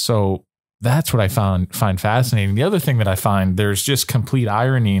 So that's what I find fascinating. The other thing that I find, there's just complete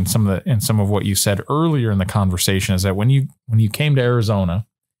irony in some of what you said earlier in the conversation, is that when you came to Arizona,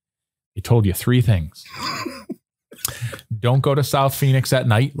 he told you three things. Don't go to South Phoenix at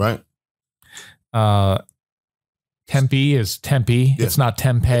night. Right. Tempe is Tempe. Yeah. It's not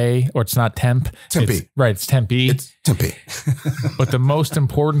Tempe, or it's not Tempe. Tempe. It's Tempe. It's Tempe. But the most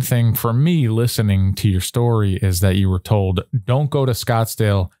important thing for me listening to your story is that you were told, don't go to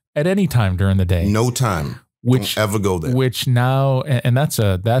Scottsdale at any time during the day. No time. Don't ever go there. Which now, and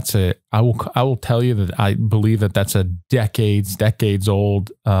I will tell you that I believe that that's a decades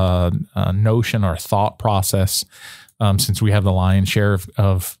old notion or thought process. Since we have the lion's share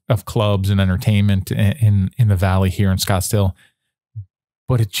of clubs and entertainment in the Valley here in Scottsdale.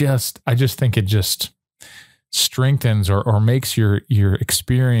 But I just think it just strengthens or makes your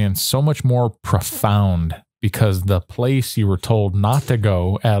experience so much more profound, because the place you were told not to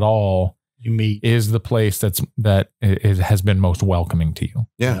go at all is the place that has been most welcoming to you.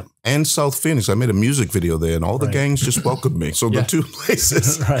 Yeah. And South Phoenix. I made a music video there and all the gangs just welcomed me. So the two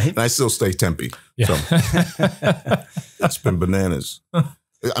places. Right. And I still stay Tempe. Yeah. So it's been bananas.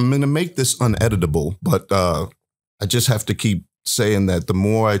 I'm going to make this uneditable, but I just have to keep saying that the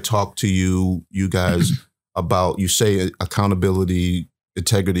more I talk to you guys about, you say accountability,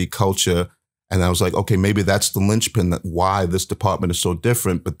 integrity, culture. And I was like, okay, maybe that's the linchpin that why this department is so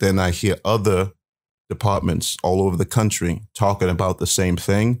different. But then I hear other departments all over the country talking about the same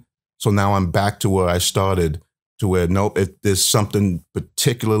thing. So now I'm back to where I started, to where, nope, there's something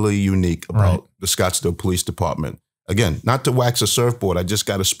particularly unique about the Scottsdale Police Department. Again, not to wax a surfboard. I just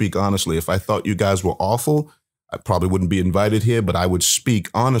got to speak honestly. If I thought you guys were awful, I probably wouldn't be invited here, but I would speak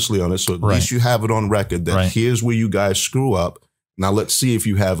honestly on it. So at least you have it on record that here's where you guys screw up. Now let's see if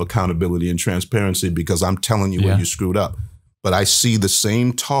you have accountability and transparency, because I'm telling you where you screwed up. But I see the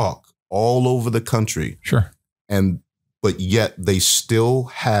same talk all over the country. Sure. But yet they still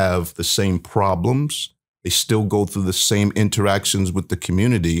have the same problems. They still go through the same interactions with the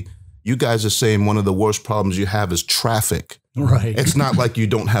community. You guys are saying one of the worst problems you have is traffic. Right. It's not like you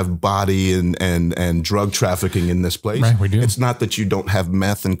don't have body and drug trafficking in this place. Right, we do. It's not that you don't have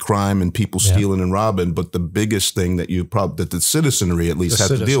meth and crime and people stealing and robbing, but the biggest thing that that the citizenry at least have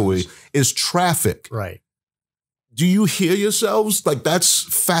to deal with is traffic. Right. Do you hear yourselves? Like, that's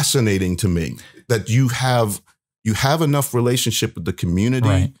fascinating to me, that you have enough relationship with the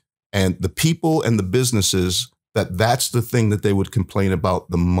community and the people and the businesses that's the thing that they would complain about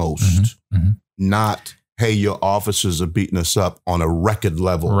the most, not, hey, your officers are beating us up on a record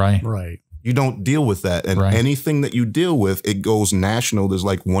level. Right. Right. You don't deal with that. And anything that you deal with, it goes national. There's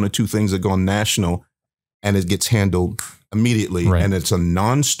like one or two things that go national and it gets handled immediately. Right. And it's a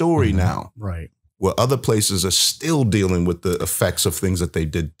non-story now. Right. Where other places are still dealing with the effects of things that they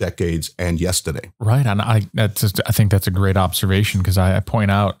did decades and yesterday. Right. And I think that's a great observation, because I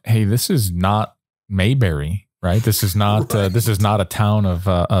point out, hey, this is not Mayberry, right? This is not this is not a town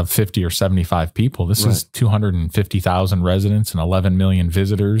of 50 or 75 people. This is 250,000 residents and 11 million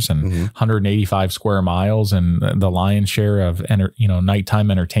visitors and 185 square miles, and the lion's share of nighttime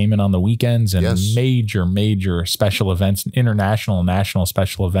entertainment on the weekends and major special events, international and national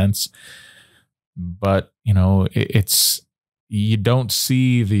special events. But, you don't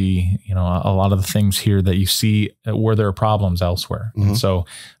see a lot of the things here that you see where there are problems elsewhere. And so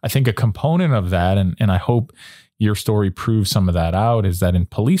I think a component of that, and I hope your story proves some of that out, is that in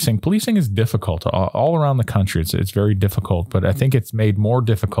policing is difficult all around the country. It's very difficult, but I think it's made more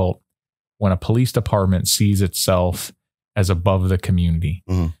difficult when a police department sees itself as above the community.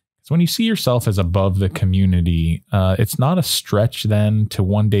 So when you see yourself as above the community, it's not a stretch then to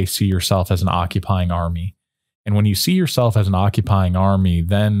one day see yourself as an occupying army. And when you see yourself as an occupying army,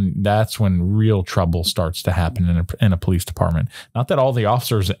 then that's when real trouble starts to happen in a police department. Not that all the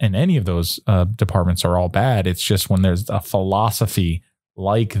officers in any of those departments are all bad. It's just when there's a philosophy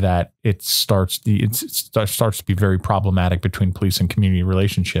like that, it starts to be very problematic between police and community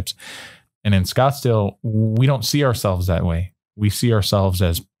relationships. And in Scottsdale, we don't see ourselves that way. We see ourselves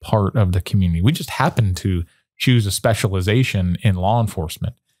as part of the community. We just happen to choose a specialization in law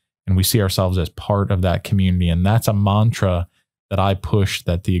enforcement, and we see ourselves as part of that community. And that's a mantra that I push,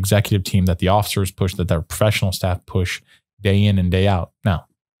 that the executive team, that the officers push, that their professional staff push day in and day out. Now,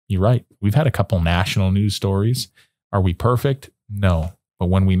 you're right. We've had a couple national news stories. Are we perfect? No. But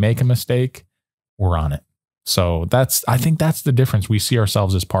when we make a mistake, we're on it. So I think that's the difference. We see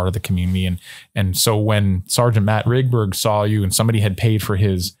ourselves as part of the community. And so when Sergeant Matt Rigberg saw you and somebody had paid for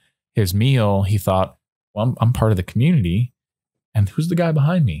his meal, he thought, well, I'm part of the community, and who's the guy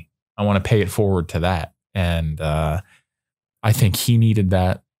behind me? I want to pay it forward to that. And I think he needed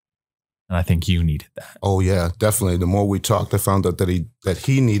that. And I think you needed that. Oh yeah, definitely. The more we talked, I found out that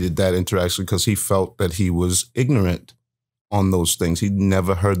he needed that interaction, because he felt that he was ignorant on those things. He'd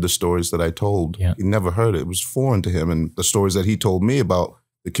never heard the stories that I told. Yeah. He never heard it. It was foreign to him. And the stories that he told me about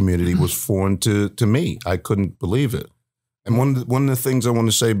the community was foreign to me. I couldn't believe it. And one of the things I want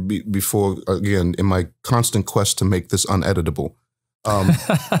to say before, again, in my constant quest to make this uneditable,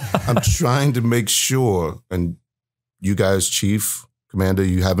 I'm trying to make sure, and you guys, Chief, Commander,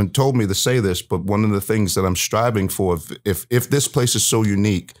 you haven't told me to say this, but one of the things that I'm striving for, if this place is so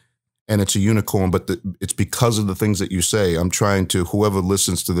unique, and it's a unicorn, but it's because of the things that you say. I'm trying to, whoever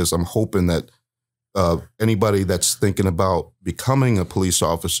listens to this, I'm hoping that anybody that's thinking about becoming a police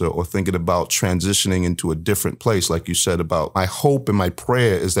officer or thinking about transitioning into a different place, like you said about, my hope and my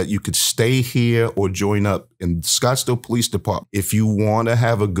prayer is that you could stay here or join up in Scottsdale Police Department. If you want to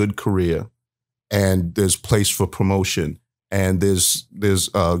have a good career and there's place for promotion and there's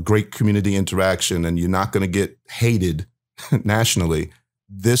great community interaction and you're not going to get hated nationally,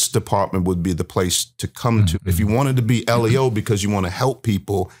 this department would be the place to come to. If you wanted to be LEO because you want to help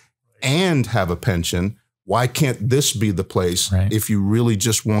people and have a pension, why can't this be the place? Right. If you really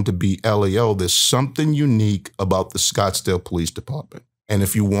just want to be LEO, there's something unique about the Scottsdale Police Department. And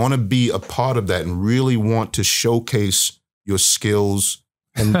if you want to be a part of that and really want to showcase your skills,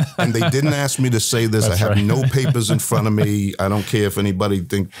 and they didn't ask me to say this. That's I have no papers in front of me. I don't care if anybody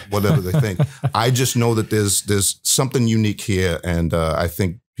think whatever they think. I just know that there's something unique here, and I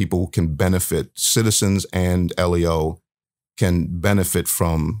think people can benefit. Citizens and LEO can benefit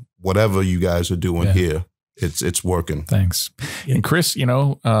from whatever you guys are doing here. It's working. Thanks. And Chris,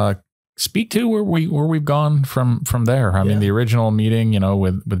 speak to where we've gone from there. I mean, the original meeting,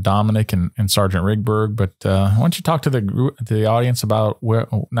 with Dominic and Sergeant Rigberg, but why don't you talk to the audience about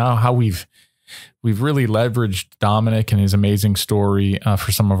how we've really leveraged Dominic and his amazing story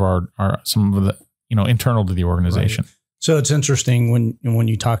for some of the internal to the organization. Right. So it's interesting when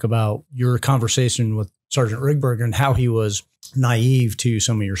you talk about your conversation with Sergeant Rigberg and how he was naive to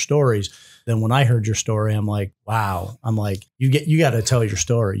some of your stories. Then when I heard your story, I'm like, wow. I'm like, you got to tell your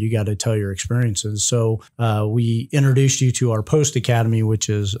story. You got to tell your experiences. So we introduced you to our Post Academy, which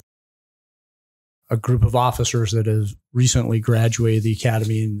is a group of officers that have recently graduated the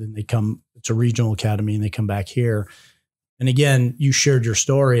academy, and then it's a regional academy, and they come back here. And again, you shared your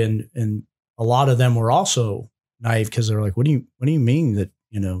story, and a lot of them were also naive because they're like, what do you mean that,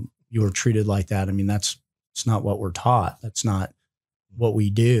 you were treated like that? I mean, it's not what we're taught. That's not what we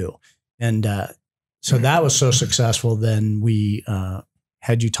do. And so that was so successful. Then we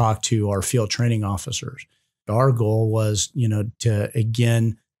had you talk to our field training officers. Our goal was, to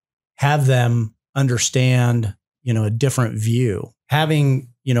again have them understand, a different view. Having,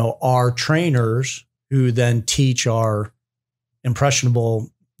 our trainers who then teach our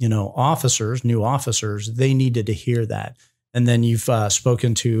impressionable, officers, new officers, they needed to hear that. And then you've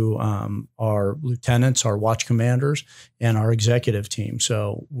spoken to our lieutenants, our watch commanders, and our executive team.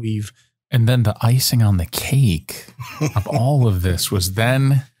 So and then the icing on the cake of all of this was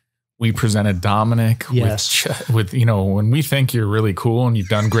then we presented Dominic with, when we think you're really cool and you've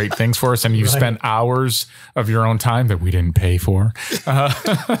done great things for us and you've spent hours of your own time that we didn't pay for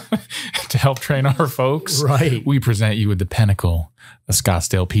to help train our folks. Right. We present you with the pinnacle, a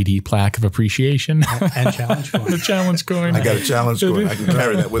Scottsdale PD plaque of appreciation. And challenge coin. The challenge coin. I got a challenge coin. I can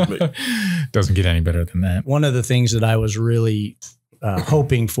carry that with me. Doesn't get any better than that. One of the things that I was really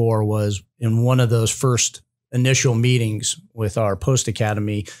hoping for was in one of those first initial meetings with our Post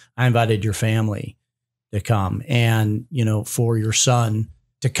Academy, I invited your family to come and, for your son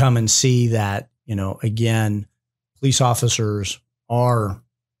to come and see that, again, police officers are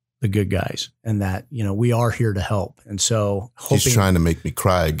the good guys and that, we are here to help. And so he's trying to make me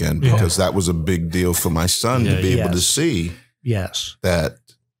cry again because that was a big deal for my son to be able to see that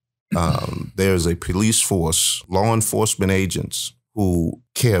there's a police force, law enforcement agents who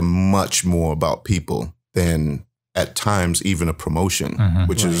care much more about people than at times even a promotion,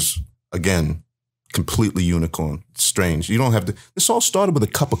 which is, again, completely unicorn. It's strange. You don't have to. This all started with a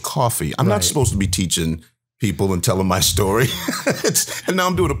cup of coffee. I'm not supposed to be teaching people and telling my story. And now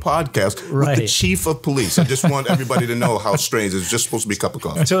I'm doing a podcast with the chief of police. I just want everybody to know how strange. It's just supposed to be a cup of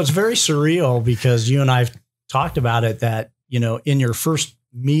coffee. So it's very surreal because you and I have talked about it that, in your first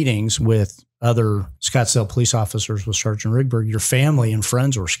meetings with other Scottsdale police officers with Sergeant Rigberg, your family and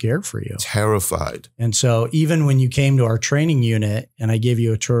friends were scared for you. Terrified. And so even when you came to our training unit and I gave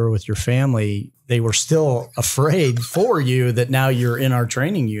you a tour with your family, they were still afraid for you that now you're in our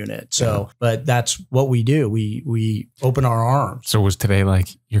training unit. So, but that's what we do. We open our arms. So was today like,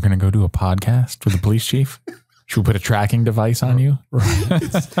 you're going to go do a podcast with the police chief? Should we put a tracking device on you?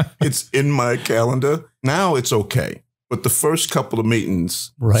 It's in my calendar. Now it's okay. But the first couple of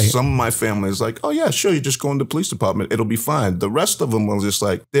meetings, some of my family is like, oh, yeah, sure, you just go in the police department. It'll be fine. The rest of them was just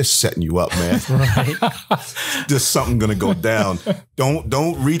like, they're setting you up, man. There's something going to go down.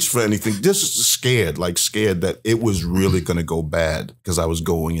 Don't reach for anything. Just scared that it was really going to go bad because I was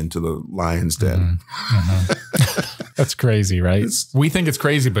going into the lion's den. That's crazy, right? We think it's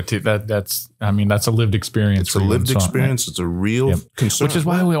crazy, but that's a lived experience. It's a lived experience. It's a real concern. Which is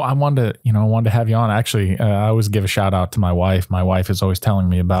why I wanted to have you on. Actually, I always give a shout out to my wife. My wife is always telling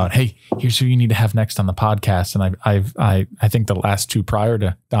me about, hey, here's who you need to have next on the podcast. And I think the last two prior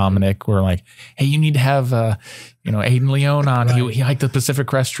to Dominic were like, hey, you need to have Aiden Leone on. He hiked the Pacific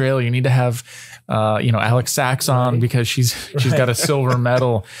Crest Trail. You need to have Alex Sachs on because she's got a silver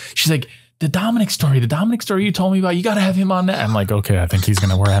medal. She's like, the Dominic story you told me about, you got to have him on that. I'm like, okay, I think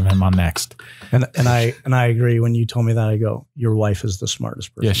we're having him on next. And I agree. When you told me that, I go, your wife is the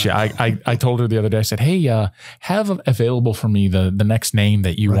smartest person. Yes, I told her the other day, I said, hey, have available for me the next name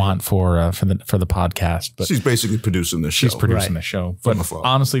that you want for the podcast. But she's basically producing the show. She's producing the show. But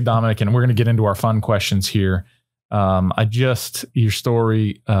honestly, Dominic, and we're going to get into our fun questions here. Your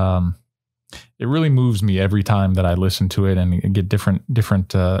story, it really moves me every time that I listen to it and get different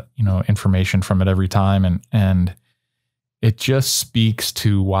information from it every time. And it just speaks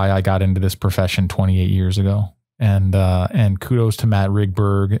to why I got into this profession 28 years ago. And kudos to Matt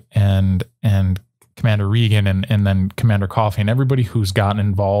Rigberg and Commander Regan and then Commander Coffey and everybody who's gotten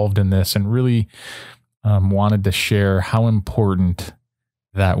involved in this and really wanted to share how important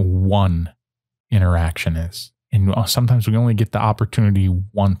that one interaction is. And sometimes we only get the opportunity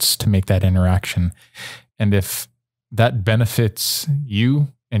once to make that interaction. And if that benefits you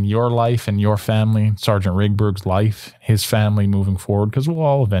and your life and your family, Sergeant Rigberg's life, his family moving forward, because we'll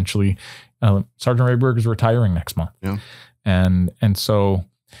all eventually, Sergeant Rigberg is retiring next month. Yeah. And so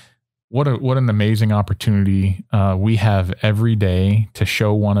what an amazing opportunity we have every day to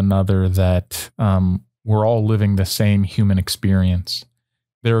show one another that we're all living the same human experience.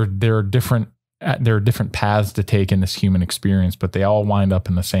 There are different paths to take in this human experience, but they all wind up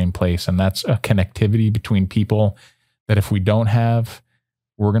in the same place. And that's a connectivity between people that if we don't have,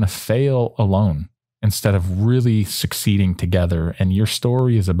 we're going to fail alone instead of really succeeding together. And your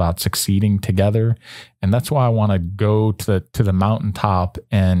story is about succeeding together. And that's why I want to go to the mountaintop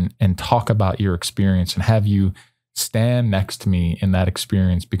and talk about your experience and have you stand next to me in that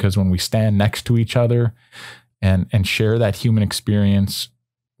experience. Because when we stand next to each other and share that human experience,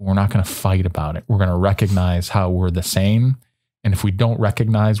 we're not going to fight about it. We're going to recognize how we're the same. And if we don't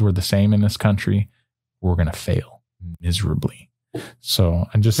recognize we're the same in this country, we're going to fail miserably. So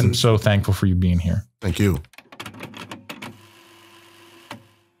I'm so thankful for you being here. Thank you.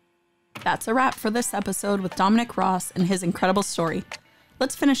 That's a wrap for this episode with Dominic Ross and his incredible story.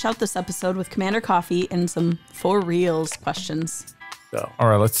 Let's finish out this episode with Commander Coffee and some for reals questions. All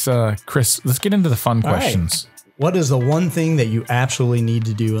right, let's Chris, let's get into the fun questions. Right. What is the one thing that you absolutely need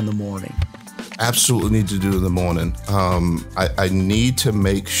to do in the morning? Absolutely need to do in the morning. I need to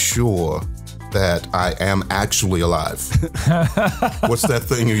make sure that I am actually alive. What's that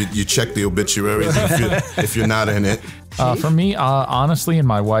thing? You check the obituaries if you're not in it. For me, honestly, and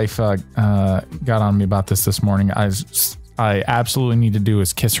my wife got on me about this morning. I absolutely need to do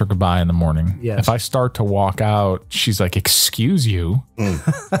is kiss her goodbye in the morning. Yes. If I start to walk out, she's like, "Excuse you,"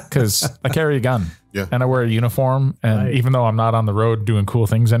 because I carry a gun. Yeah. And I wear a uniform. And even though I'm not on the road doing cool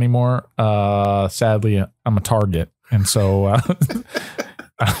things anymore, sadly, I'm a target. And so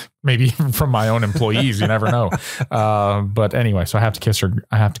maybe even from my own employees, you never know. But anyway, so I have to kiss her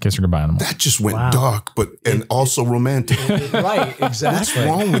goodbye in the morning. That just went dark, and also romantic. Right, exactly. What's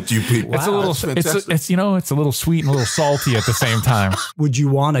wrong with you people? It's a little, it's a little sweet and a little salty at the same time. Would you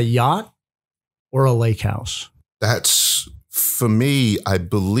want a yacht or a lake house? That's, for me, I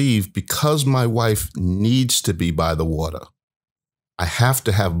believe, because my wife needs to be by the water, I have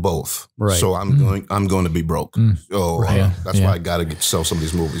to have both. Right. So I'm going to be broke. So that's why I got to sell some of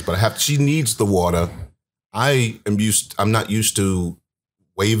these movies. But she needs the water. I'm not used to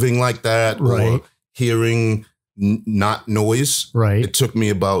waving like that or hearing not noise. Right. It took me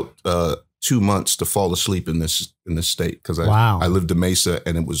about 2 months to fall asleep in this state because I lived in Mesa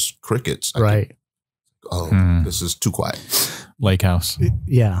and it was crickets. This is too quiet. Lake house.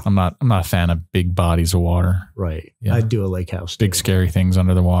 Yeah. I'm not a fan of big bodies of water. Right. Yeah. I'd do a lake house. Big scary things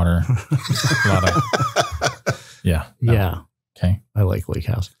under the water. Yeah. Okay. I like lake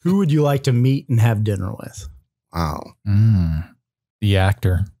house. Who would you like to meet and have dinner with? Wow. The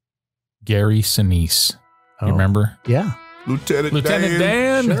actor, Gary Sinise. You remember? Yeah. Lieutenant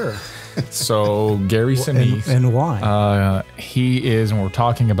Dan. Sure. So Gary Sinise. And why? He is, and we're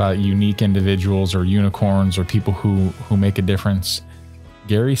talking about unique individuals or unicorns or people who make a difference.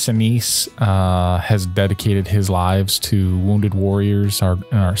 Gary Sinise has dedicated his lives to wounded warriors,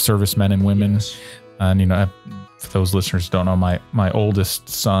 our servicemen and women. Yes. And, for those listeners who don't know, my oldest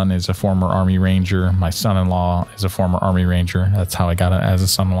son is a former Army Ranger. My son-in-law is a former Army Ranger. That's how I got it as a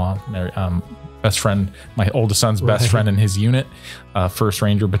son-in-law. Best friend, my oldest son's best friend in his unit, 1st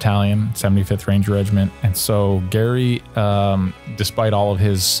Ranger Battalion, 75th Ranger Regiment. And so Gary, despite all of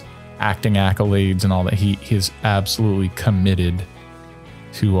his acting accolades and all that, he is absolutely committed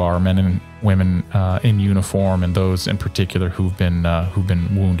to our men and women in uniform and those in particular who've been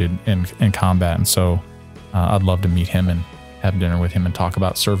wounded in combat. And so I'd love to meet him and have dinner with him and talk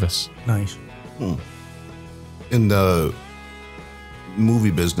about service. Nice. In the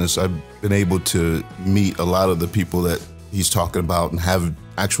movie business, I've been able to meet a lot of the people that he's talking about and have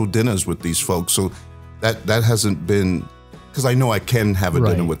actual dinners with these folks. So that hasn't been, because I know I can have a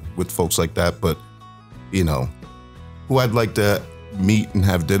dinner with folks like that, but who I'd like to meet and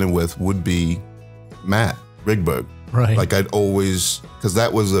have dinner with would be Matt Rigberg. Right. Like I'd always, because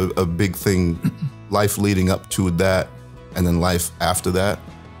that was a big thing, life leading up to that and then life after that.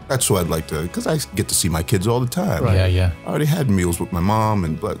 That's who I'd like to, because I get to see my kids all the time. Right. Yeah. I already had meals with my mom,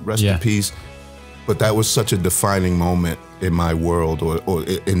 and rest in peace. But that was such a defining moment in my world,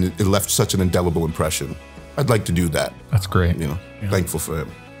 and it left such an indelible impression. I'd like to do that. That's great. Thankful for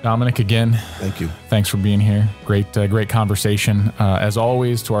him. Dominic, again, thank you. Thanks for being here. Great conversation. As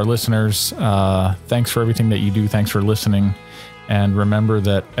always, to our listeners, thanks for everything that you do. Thanks for listening. And remember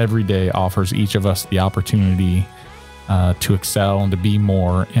that every day offers each of us the opportunity to excel and to be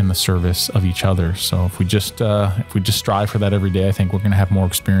more in the service of each other. So if we just strive for that every day, I think we're going to have more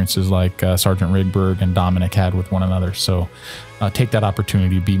experiences like Sergeant Rigberg and Dominic had with one another. So take that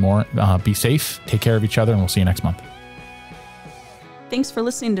opportunity to be more, be safe, take care of each other, and we'll see you next month. Thanks for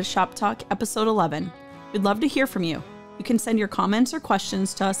listening to Shop Talk episode 11. We'd love to hear from you. You can send your comments or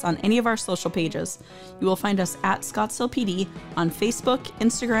questions to us on any of our social pages. You will find us at Scottsdale PD on Facebook,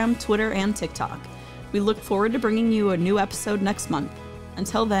 Instagram, Twitter, and TikTok. We look forward to bringing you a new episode next month.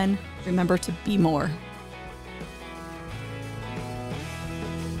 Until then, remember to be more.